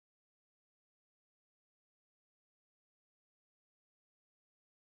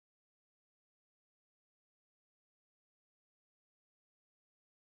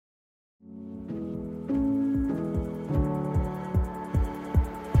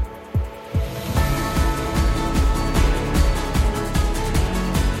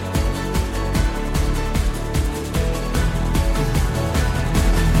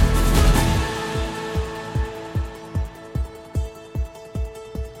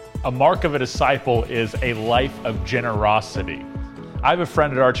A mark of a disciple is a life of generosity. I have a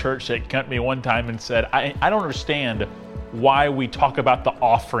friend at our church that came to me one time and said, I don't understand why we talk about the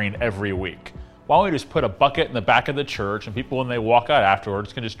offering every week. Why don't we just put a bucket in the back of the church and people, when they walk out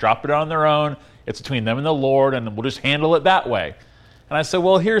afterwards, can just drop it on their own. It's between them and the Lord, and we'll just handle it that way. And I said,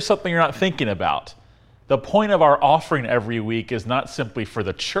 well, here's something you're not thinking about. The point of our offering every week is not simply for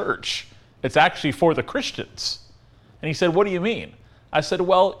the church. It's actually for the Christians. And he said, what do you mean? I said,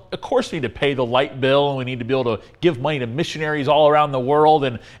 well, of course we need to pay the light bill, and we need to be able to give money to missionaries all around the world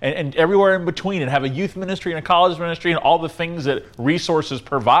and everywhere in between, and have a youth ministry and a college ministry and all the things that resources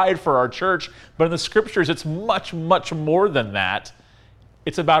provide for our church. But in the scriptures, it's much, much more than that.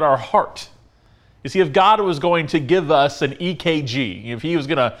 It's about our heart. You see, if God was going to give us an EKG, if he was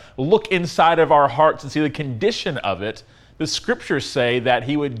going to look inside of our hearts and see the condition of it, the scriptures say that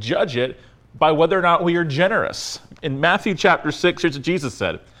he would judge it by whether or not we are generous. In Matthew chapter 6, here's what Jesus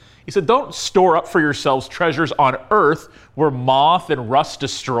said. He said, don't store up for yourselves treasures on earth where moth and rust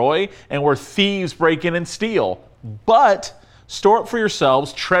destroy and where thieves break in and steal. But store up for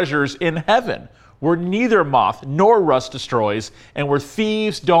yourselves treasures in heaven where neither moth nor rust destroys and where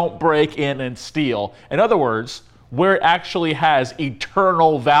thieves don't break in and steal. In other words, where it actually has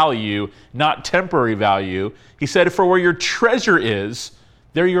eternal value, not temporary value. He said, for where your treasure is,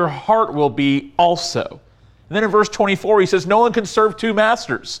 there your heart will be also. And then in verse 24, he says, no one can serve two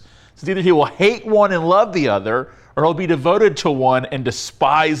masters. It's either he will hate one and love the other, or he'll be devoted to one and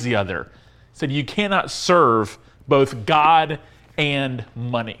despise the other. He said, you cannot serve both God and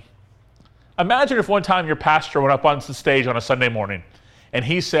money. Imagine if one time your pastor went up on the stage on a Sunday morning, and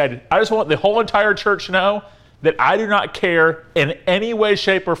he said, I just want the whole entire church to know that I do not care in any way,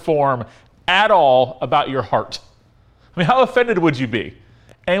 shape, or form at all about your heart. I mean, how offended would you be?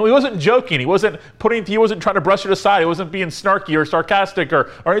 And he wasn't joking. He wasn't trying to brush it aside. He wasn't being snarky or sarcastic or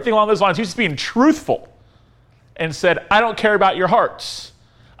anything along those lines. He was just being truthful and said, I don't care about your hearts.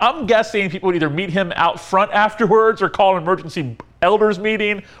 I'm guessing people would either meet him out front afterwards or call an emergency elders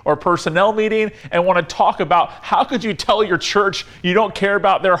meeting or personnel meeting and want to talk about how could you tell your church you don't care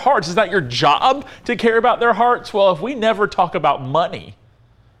about their hearts? Is that your job to care about their hearts? Well, if we never talk about money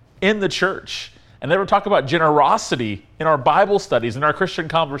in the church, and never talk about generosity in our Bible studies, in our Christian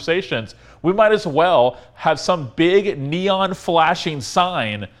conversations, we might as well have some big neon flashing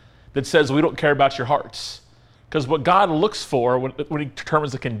sign that says we don't care about your hearts. Because what God looks for when he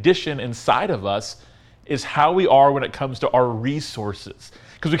determines the condition inside of us is how we are when it comes to our resources.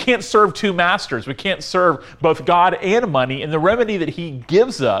 Because we can't serve two masters. We can't serve both God and money. And the remedy that he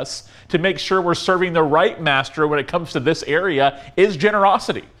gives us to make sure we're serving the right master when it comes to this area is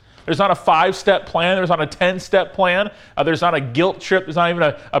generosity. There's not a 5-step plan. There's not a 10-step plan. There's not a guilt trip. There's not even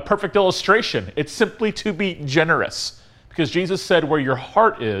a perfect illustration. It's simply to be generous. Because Jesus said where your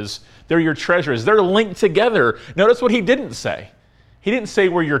heart is, there your treasure is. They're linked together. Notice what he didn't say. He didn't say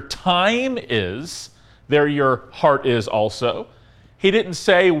where your time is, there your heart is also. He didn't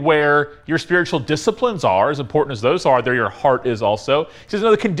say where your spiritual disciplines are, as important as those are, there your heart is also. He says, no,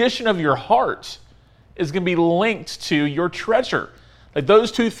 the condition of your heart is going to be linked to your treasure. Like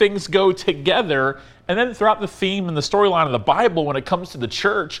those two things go together. And then throughout the theme and the storyline of the Bible, when it comes to the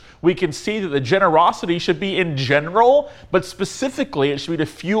church, we can see that the generosity should be in general, but specifically it should be to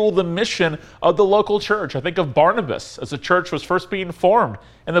fuel the mission of the local church. I think of Barnabas as the church was first being formed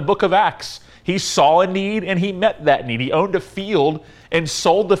in the book of Acts. He saw a need and he met that need. He owned a field and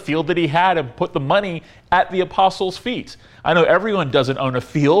sold the field that he had and put the money at the apostles' feet. I know everyone doesn't own a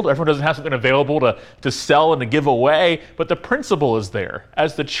field. Everyone doesn't have something available to sell and to give away, but the principle is there.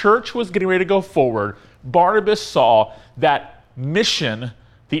 As the church was getting ready to go forward, Barnabas saw that mission,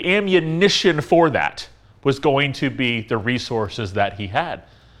 the ammunition for that was going to be the resources that he had.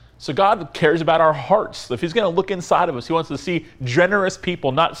 So God cares about our hearts. If he's going to look inside of us, he wants to see generous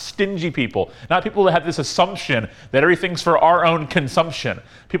people, not stingy people, not people that have this assumption that everything's for our own consumption,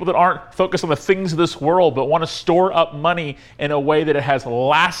 people that aren't focused on the things of this world but want to store up money in a way that it has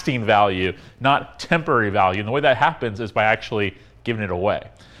lasting value, not temporary value. And the way that happens is by actually giving it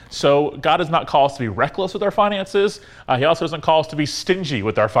away. So God does not call us to be reckless with our finances. He also doesn't call us to be stingy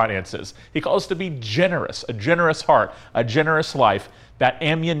with our finances. He calls us to be generous, a generous heart, a generous life, that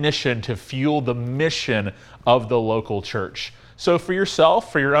ammunition to fuel the mission of the local church. So for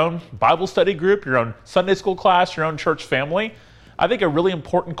yourself, for your own Bible study group, your own Sunday school class, your own church family, I think a really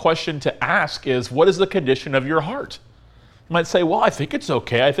important question to ask is, what is the condition of your heart? You might say, well, I think it's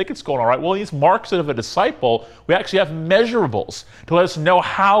okay. I think it's going all right. Well, these marks of a disciple, we actually have measurables to let us know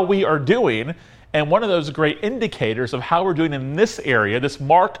how we are doing. And one of those great indicators of how we're doing in this area, this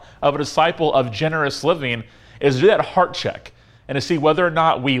mark of a disciple of generous living, is to do that heart check and to see whether or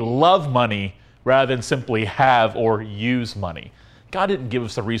not we love money rather than simply have or use money. God didn't give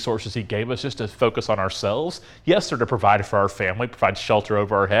us the resources He gave us just to focus on ourselves. Yes, they're to provide for our family, provide shelter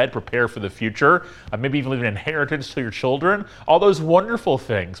over our head, prepare for the future, maybe even leave an inheritance to your children, all those wonderful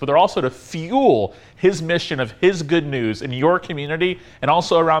things. But they're also to fuel His mission of His good news in your community and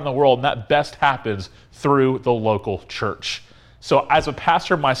also around the world, and that best happens through the local church. So as a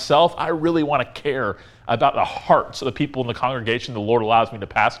pastor myself, I really want to care about the hearts of the people in the congregation the Lord allows me to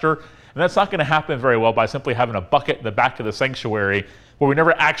pastor. And that's not going to happen very well by simply having a bucket in the back of the sanctuary where we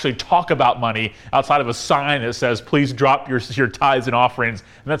never actually talk about money outside of a sign that says, please drop your tithes and offerings,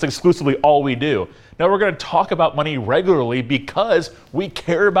 and that's exclusively all we do. No, we're going to talk about money regularly because we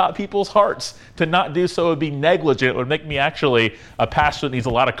care about people's hearts. To not do so would be negligent. It would make me actually a pastor that needs a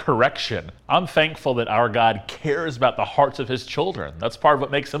lot of correction. I'm thankful that our God cares about the hearts of His children. That's part of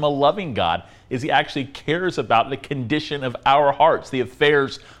what makes Him a loving God, is He actually cares about the condition of our hearts, the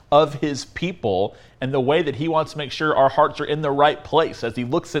affairs of His people, and the way that He wants to make sure our hearts are in the right place as He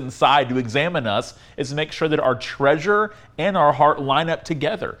looks inside to examine us is to make sure that our treasure and our heart line up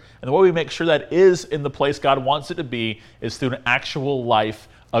together. And the way we make sure that is in the place God wants it to be is through an actual life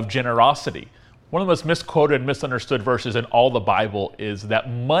of generosity. One of the most misquoted and misunderstood verses in all the Bible is that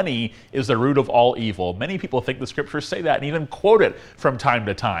money is the root of all evil. Many people think the scriptures say that and even quote it from time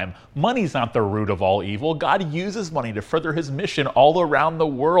to time. Money's not the root of all evil. God uses money to further His mission all around the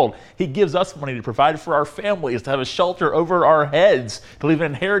world. He gives us money to provide for our families, to have a shelter over our heads, to leave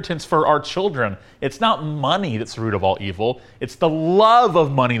an inheritance for our children. It's not money that's the root of all evil. It's the love of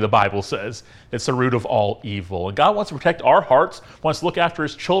money, the Bible says, that's the root of all evil. And God wants to protect our hearts, wants to look after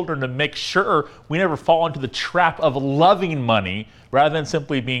His children to make sure we never fall into the trap of loving money rather than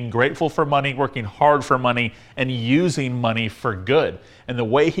simply being grateful for money, working hard for money, and using money for good. And the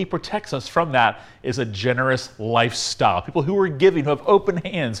way He protects us from that is a generous lifestyle. People who are giving, who have open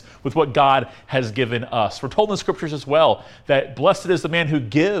hands with what God has given us. We're told in the scriptures as well that blessed is the man who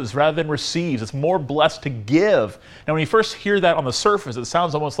gives rather than receives. It's more blessed to give. Now, when you first hear that on the surface, it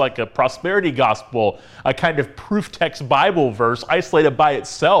sounds almost like a prosperity gospel, a kind of proof text Bible verse isolated by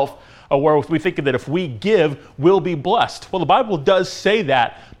itself, where we think that if we give, we'll be blessed. Well, the Bible does say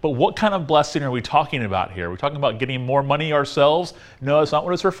that, but what kind of blessing are we talking about here? Are we talking about getting more money ourselves? No, that's not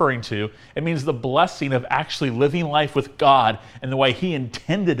what it's referring to. It means the blessing of actually living life with God in the way He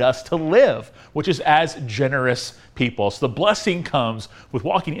intended us to live, which is as generous people. So the blessing comes with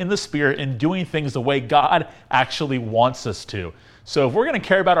walking in the Spirit and doing things the way God actually wants us to. So if we're going to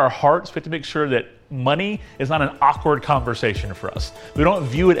care about our hearts, we have to make sure that money is not an awkward conversation for us. We don't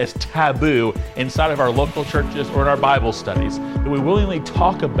view it as taboo inside of our local churches or in our Bible studies. That we willingly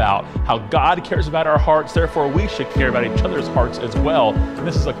talk about how God cares about our hearts, therefore we should care about each other's hearts as well. And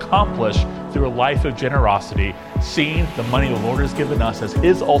this is accomplished through a life of generosity, seeing the money the Lord has given us as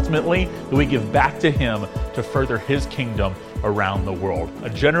His ultimately, that we give back to Him to further His kingdom around the world. A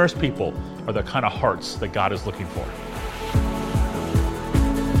generous people are the kind of hearts that God is looking for.